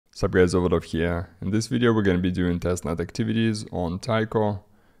Sup guys, Overdov here. In this video we're gonna be doing testnet activities on Taiko.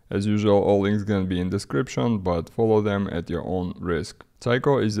 As usual, all links gonna be in description, but follow them at your own risk.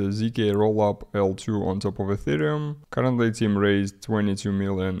 Taiko is a ZK rollup L2 on top of Ethereum. Currently team raised 22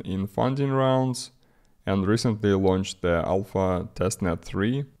 million in funding rounds and recently launched the Alpha Testnet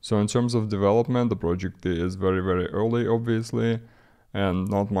 3. So in terms of development, the project is very early obviously, and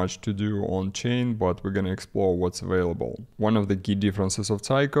not much to do on chain, but we're gonna explore what's available. One of the key differences of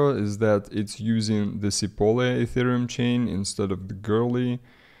Taiko is that it's using the Sepolia Ethereum chain instead of the Girly.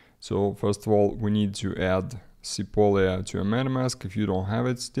 So first of all, we need to add Sepolia to a MetaMask if you don't have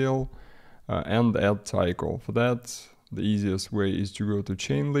it still, and add Taiko. For that, the easiest way is to go to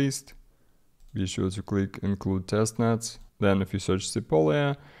chain list. Be sure to click include testnets. Then if you search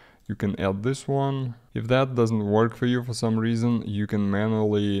Sepolia, you can add this one. If that doesn't work for you for some reason, you can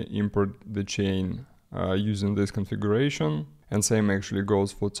manually import the chain using this configuration. And same actually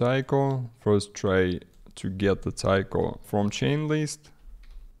goes for Taiko. First try to get the Taiko from chain list.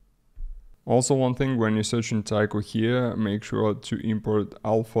 Also one thing, when you're searching Taiko here, make sure to import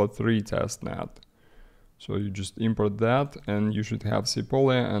Alpha-3 Testnet. So you just import that and you should have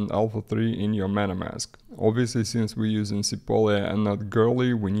Sepolia and Alpha-3 in your MetaMask. Obviously, since we're using Sepolia and not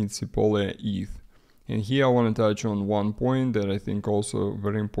Girly, we need Sepolia ETH. And here I want to touch on one point that I think also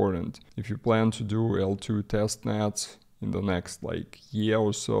very important. If you plan to do L2 testnets in the next year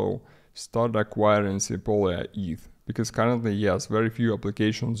or so, start acquiring Sepolia ETH. Because currently, yes, very few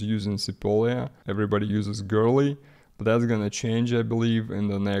applications using Sepolia. Everybody uses Girly, but that's gonna change, I believe, in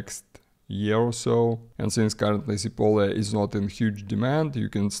the next year or so. And since currently Sepolia is not in huge demand, you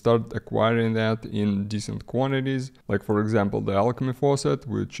can start acquiring that in decent quantities. Like for example, the Alchemy faucet,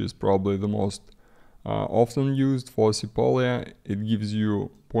 which is probably the most often used for Sepolia. It gives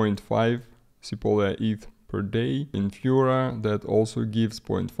you 0.5 Sepolia ETH per day. Infura, that also gives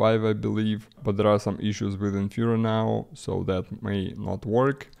 0.5, I believe, but there are some issues with Infura now, so that may not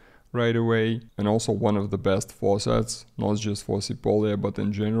work right away. And also one of the best faucets, not just for Sepolia, but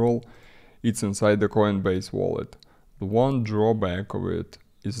in general, it's inside the Coinbase wallet. The one drawback of it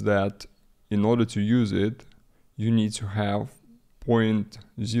is that in order to use it, you need to have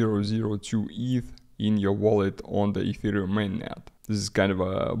 0.002 ETH in your wallet on the Ethereum mainnet. This is kind of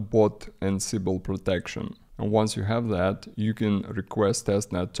a bot and Sybil protection. And once you have that, you can request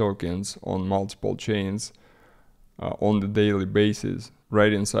testnet tokens on multiple chains on the daily basis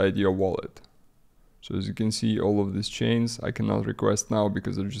right inside your wallet. So as you can see, all of these chains I cannot request now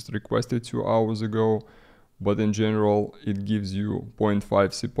because I just requested 2 hours ago. But in general, it gives you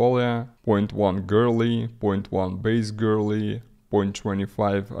 0.5 Sepolia, 0.1 Girly, 0.1 base Girly,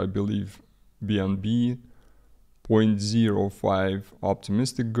 0.25 I believe BNB, 0.05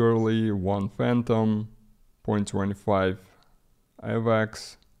 Optimistic Girly, 1 Phantom, 0.25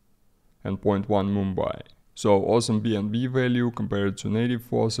 AVAX, and 0.1 Mumbai. So awesome BNB value compared to native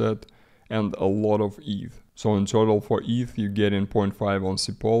faucet, and a lot of ETH. So in total for ETH you get in 0.5 on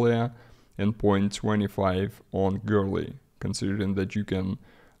Sepolia and 0.25 on Girly, considering that you can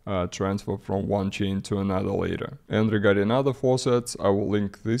transfer from one chain to another later. And regarding other faucets, I will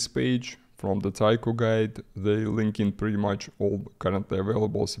link this page from the Taiko guide. They link in pretty much all currently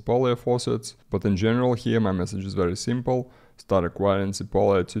available Sepolia faucets. But in general here my message is very simple. Start acquiring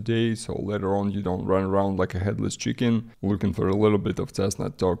Sepolia today, so later on you don't run around like a headless chicken looking for a little bit of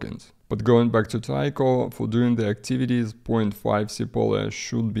testnet tokens. But going back to Taiko, for doing the activities, 0.5 Sepolia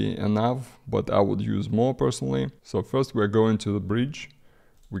should be enough, but I would use more personally. So first we're going to the bridge,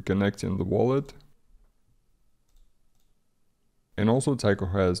 we connect in the wallet. And also Taiko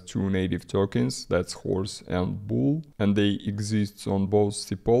has 2 native tokens, that's Horse and Bull, and they exist on both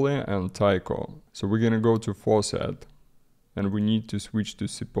Sepolia and Taiko. So we're gonna go to faucet, and we need to switch to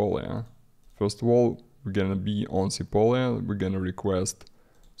Sepolia. First of all, we're gonna be on Sepolia, we're gonna request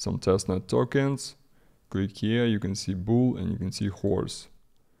some testnet tokens. Click here, you can see Bull and you can see Horse.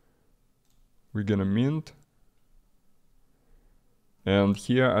 We're gonna mint. And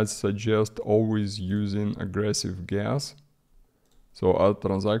here I suggest always using aggressive gas, so our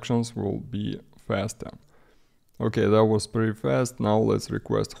transactions will be faster. Okay, that was pretty fast. Now let's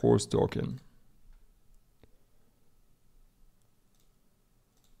request Horse token.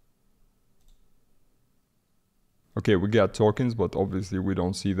 Okay, we got tokens, but obviously we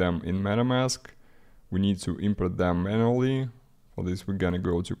don't see them in MetaMask. We need to import them manually. For this, we're gonna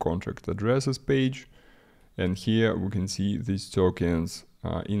go to contract addresses page. And here we can see these tokens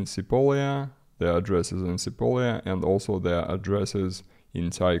in Sepolia, their addresses in Sepolia, and also their addresses in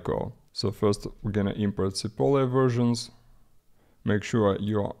Taiko. So first we're gonna import Sepolia versions. Make sure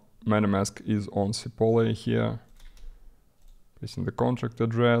your MetaMask is on Sepolia here. Pasting the contract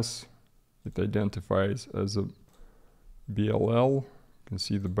address. It identifies as a BLL. You can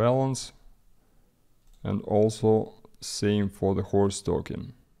see the balance. And also same for the horse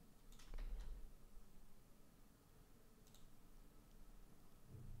token.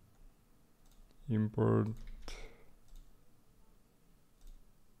 Import.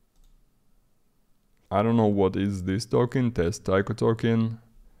 I don't know what is this token, test Taiko token.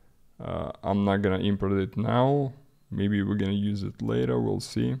 I'm not gonna import it now. Maybe we're gonna use it later, we'll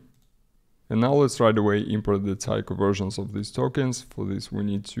see. And now let's right away import the Taiko versions of these tokens. For this we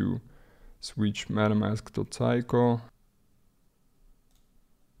need to switch MetaMask to Taiko.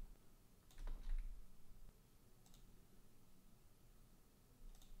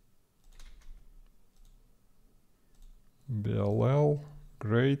 BLL,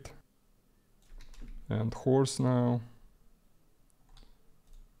 great. And horse now.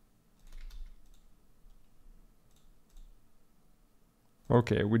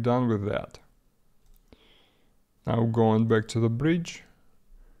 Okay, we're done with that. Now going back to the bridge.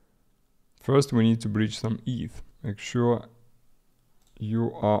 First we need to bridge some ETH. Make sure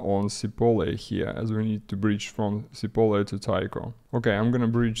you are on Sepolia here, as we need to bridge from Sepolia to Taiko. Okay, I'm gonna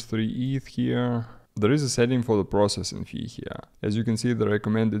bridge 3 ETH here. There is a setting for the processing fee here. As you can see, the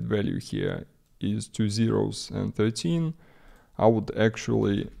recommended value here is 2 zeros and 13. I would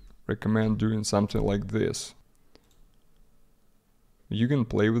actually recommend doing something like this. You can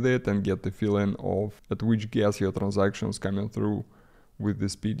play with it and get the feeling of at which gas your transactions coming through with the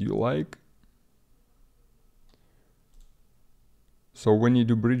speed you like. So when you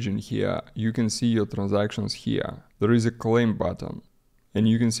do bridging here, you can see your transactions here. There is a claim button and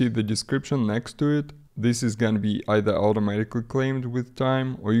you can see the description next to it. This is gonna be either automatically claimed with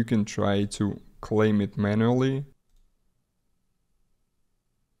time, or you can try to claim it manually.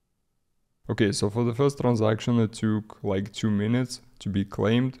 Okay, so for the first transaction it took like 2 minutes to be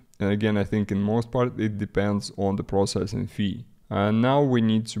claimed. And again, I think in most part it depends on the processing fee. And now we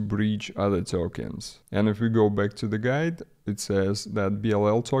need to bridge other tokens. And if we go back to the guide, it says that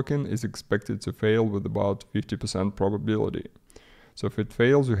BLL token is expected to fail with about 50% probability. So if it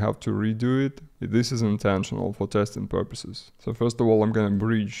fails, you have to redo it. This is intentional for testing purposes. So first of all, I'm gonna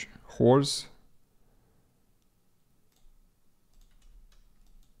bridge horse.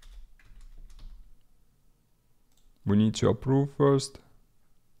 We need to approve first.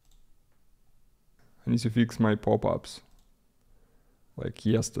 I need to fix my pop-ups, like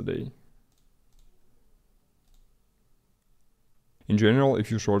yesterday. In general,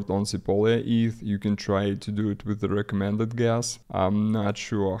 if you short on Sepolia ETH, you can try to do it with the recommended gas. I'm not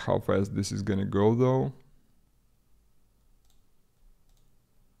sure how fast this is gonna go though.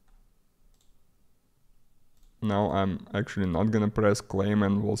 Now I'm actually not gonna press claim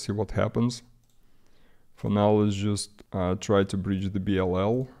and we'll see what happens. For now, let's just try to bridge the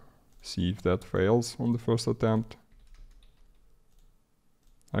BLL, see if that fails on the first attempt.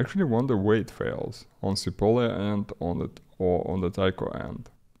 I actually wonder where it fails, on Sepolia end or on the Taiko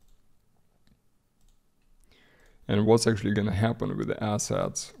end. And what's actually gonna happen with the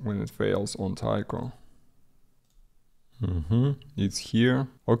assets when it fails on Taiko. It's here.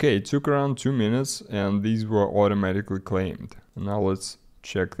 Okay, it took around 2 minutes and these were automatically claimed. Now let's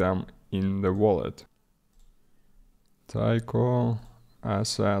check them in the wallet. Taiko,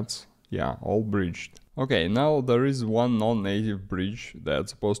 assets, yeah, all bridged. Okay, now there is one non-native bridge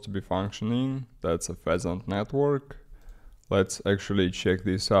that's supposed to be functioning. That's a Pheasant.network. Let's actually check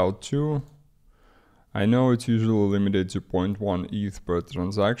this out too. I know it's usually limited to 0.1 ETH per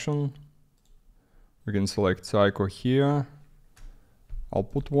transaction. We can select Taiko here. I'll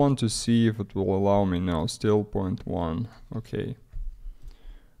put 1 to see if it will allow me. No, still 0.1. Okay.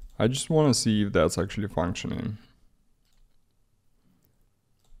 I just want to see if that's actually functioning.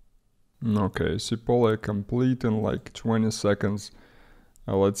 Okay, Sepolia complete in like 20 seconds.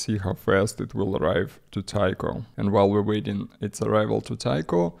 Let's see how fast it will arrive to Taiko. And while we're waiting its arrival to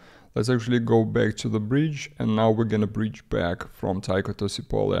Taiko, let's actually go back to the bridge, and now we're gonna bridge back from Taiko to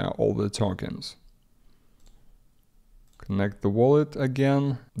Sepolia all the tokens. Connect the wallet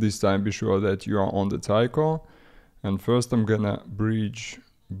again. This time be sure that you are on the Taiko. And first I'm gonna bridge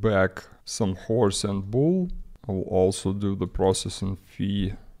back some horse and bull. I'll also do the processing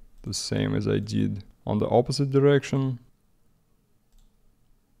fee the same as I did on the opposite direction.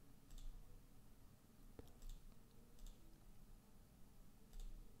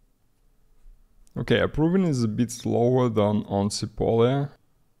 Okay, approving is a bit slower than on Sepolia.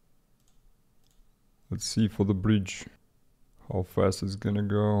 Let's see for the bridge how fast it's gonna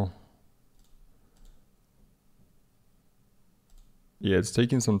go. Yeah, it's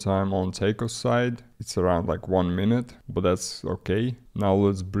taking some time on Taiko's side. It's around like 1 minute, but that's okay. Now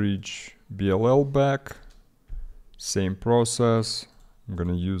let's bridge BLL back. Same process. I'm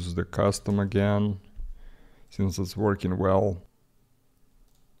gonna use the custom again, since it's working well.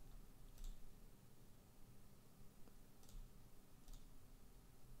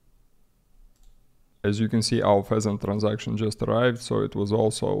 As you can see, our Pheasant transaction just arrived, so it was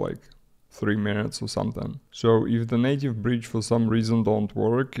also like 3 minutes or something. So if the native bridge for some reason don't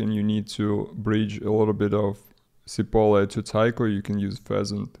work and you need to bridge a little bit of Sepolia to Taiko, you can use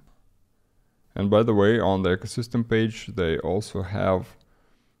Pheasant. And by the way, on the ecosystem page, they also have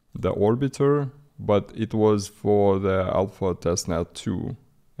the orbiter, but it was for the Alpha Testnet 2.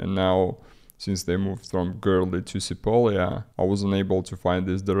 And now, since they moved from Girly to Sepolia, I wasn't able to find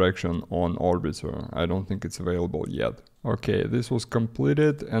this direction on orbiter. I don't think it's available yet. Okay, this was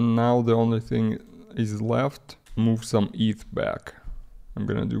completed, and now the only thing is left, move some ETH back. I'm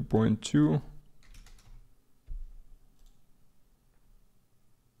gonna do 0.2.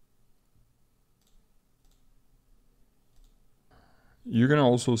 You can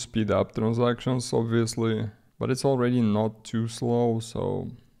also speed up transactions, obviously, but it's already not too slow, so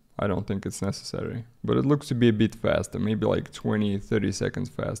I don't think it's necessary. But it looks to be a bit faster, maybe like 20-30 seconds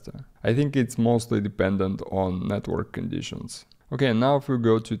faster. I think it's mostly dependent on network conditions. Okay, now if we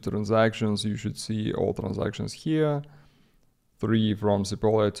go to transactions, you should see all transactions here. 3 from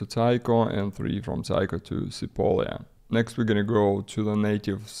Sepolia to Taiko and 3 from Taiko to Sepolia. Next, we're gonna go to the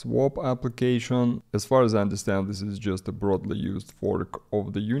native swap application. As far as I understand, this is just a broadly used fork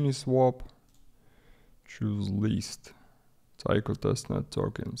of the Uniswap. Choose least. Taiko Testnet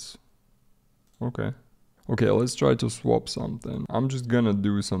tokens. Okay. Okay, let's try to swap something. I'm just gonna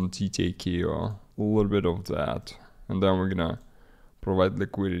do some TTKO, a little bit of that. And then we're gonna provide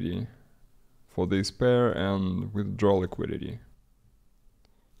liquidity for this pair and withdraw liquidity.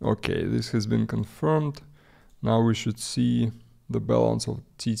 Okay, this has been confirmed. Now we should see the balance of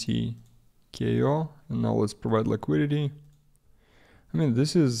TTKO, and now let's provide liquidity. I mean,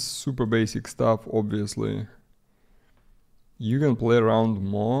 this is super basic stuff, obviously. You can play around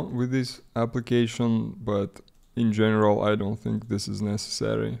more with this application, but in general, I don't think this is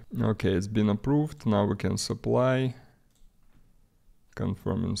necessary. Okay, it's been approved. Now we can supply,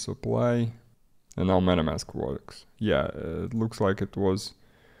 confirming supply, and now MetaMask works. Yeah, it looks like it was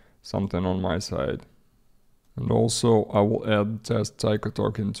something on my side. And also, I will add test Taiko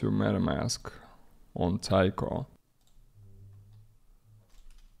token to MetaMask on Taiko.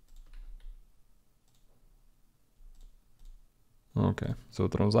 Okay, so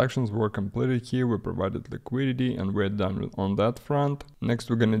transactions were completed here, we provided liquidity, and we're done on that front. Next,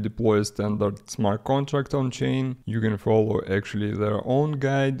 we're gonna deploy a standard smart contract on chain. You can follow actually their own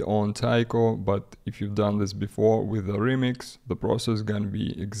guide on Taiko, but if you've done this before with the remix, the process is gonna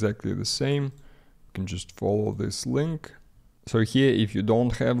be exactly the same. You can just follow this link. So here, if you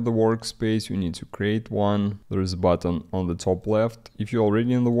don't have the workspace, you need to create one. There is a button on the top left. If you're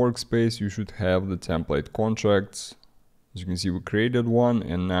already in the workspace, you should have the template contracts. As you can see, we created one,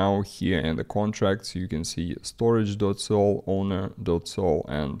 and now here in the contracts, you can see storage.sol, owner.sol,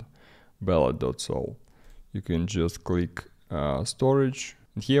 and ballot.sol. You can just click storage.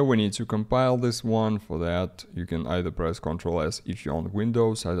 And here we need to compile this one. For that, you can either press Ctrl S if you're on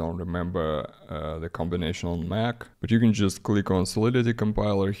Windows. I don't remember the combination on Mac, but you can just click on Solidity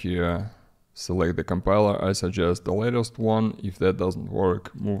compiler here, select the compiler. I suggest the latest one. If that doesn't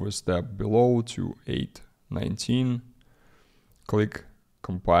work, move a step below to 8.19. Click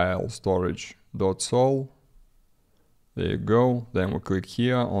compile storage.sol. There you go. Then we click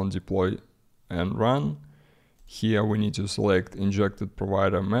here on deploy and run. Here we need to select injected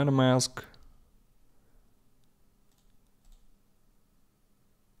provider MetaMask.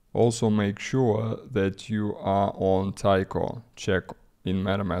 Also make sure that you are on Taiko. Check in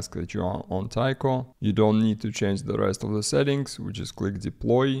MetaMask that you are on Taiko. You don't need to change the rest of the settings. We just click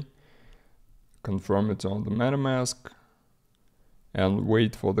deploy, confirm it on the MetaMask, and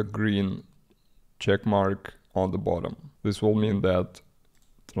wait for the green check mark on the bottom. This will mean that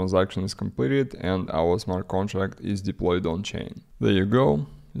transaction is completed and our smart contract is deployed on chain. There you go.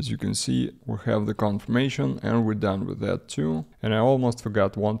 As you can see, we have the confirmation and we're done with that too. And I almost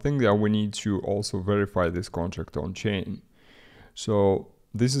forgot one thing, that we need to also verify this contract on chain. So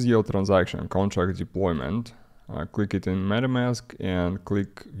this is your transaction contract deployment. Click it in MetaMask and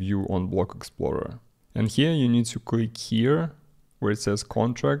click view on Block Explorer. And here you need to click here where it says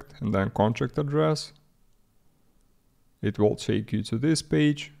contract and then contract address. It will take you to this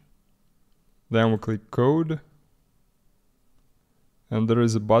page. Then we click code. And there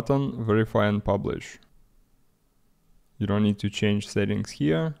is a button, verify and publish. You don't need to change settings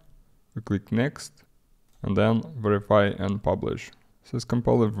here. We click next and then verify and publish. It says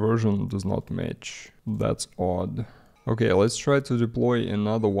compiled version does not match. That's odd. Okay, let's try to deploy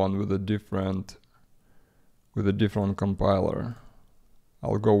another one with a different compiler.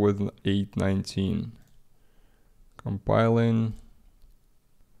 I'll go with 8.19. Compiling.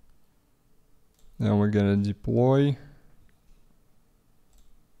 Then we're gonna deploy.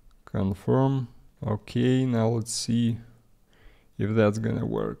 Confirm. Okay, now let's see if that's gonna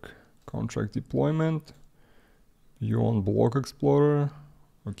work. Contract deployment. View on Block Explorer.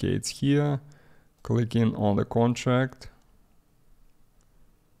 Okay, it's here. Clicking on the contract.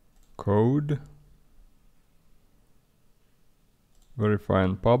 Code. Verify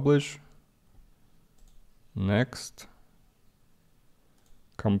and publish. Next.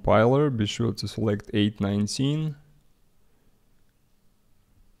 Compiler, be sure to select 8.19.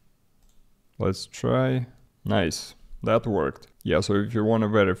 Let's try. Nice, that worked. Yeah, so if you want to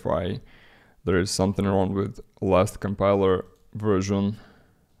verify there is something wrong with last compiler version,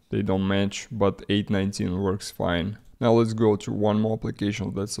 they don't match, but 8.19 works fine. Now let's go to one more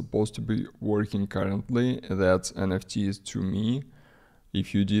application that's supposed to be working currently. That's NFTs to me.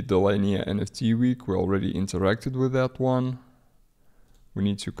 If you did the Linear NFT week, we already interacted with that one. We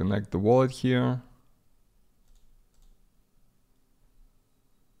need to connect the wallet here.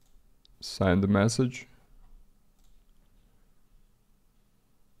 Sign the message.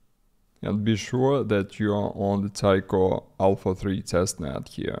 And be sure that you are on the Taiko Alpha-3 Testnet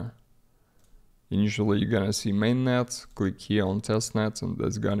here. Initially you're gonna see mainnet, click here on testnet, and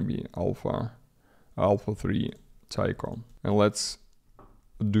that's gonna be Alpha-3 Taiko. And let's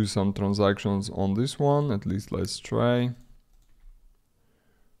do some transactions on this one, at least let's try.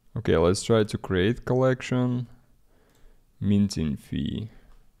 Okay, let's try to create collection. Minting fee.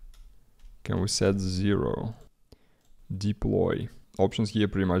 Can we set 0? Deploy. Options here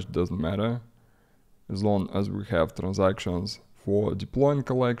pretty much doesn't matter, as long as we have transactions for deploying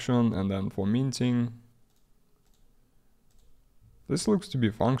collection and then for minting. This looks to be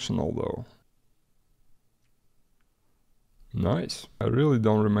functional though. Nice. I really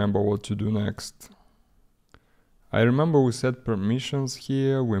don't remember what to do next. I remember we set permissions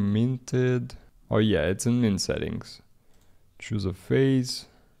here, we minted. Oh yeah, it's in mint settings. Choose a phase.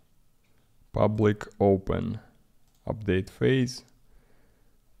 Public open. Update phase.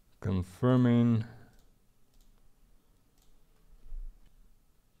 Confirming.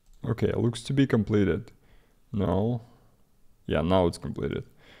 Okay, looks to be completed. No. Yeah, now it's completed.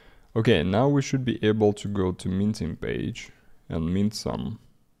 Okay, now we should be able to go to minting page and mint some.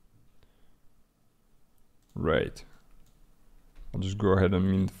 Right. I'll just go ahead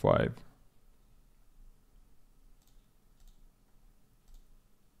and mint 5.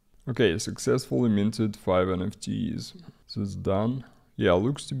 Okay, successfully minted 5 NFTs. So it's done. Yeah,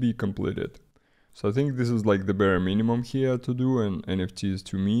 looks to be completed. So I think this is like the bare minimum here to do in NFTs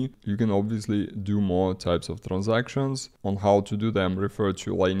to me. You can obviously do more types of transactions. On how to do them, refer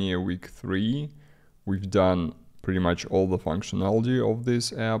to Linear Week 3. We've done pretty much all the functionality of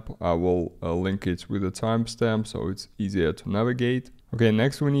this app. I will link it with a timestamp so it's easier to navigate. Okay,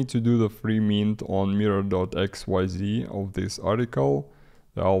 next we need to do the free mint on mirror.xyz of this article,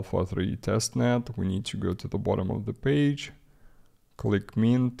 the Alpha-3 Testnet. We need to go to the bottom of the page, click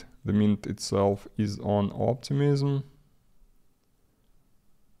mint. The mint itself is on Optimism.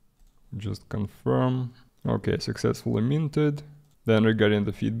 Just confirm. Okay, successfully minted. Then regarding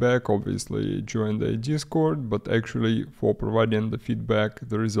the feedback, obviously join the Discord, but actually for providing the feedback,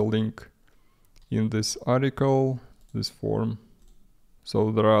 there is a link in this article, this form.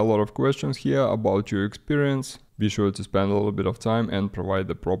 So there are a lot of questions here about your experience. Be sure to spend a little bit of time and provide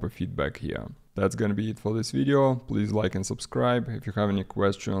the proper feedback here. That's gonna be it for this video. Please like and subscribe. If you have any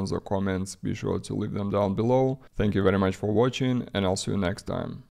questions or comments, be sure to leave them down below. Thank you very much for watching, and I'll see you next time.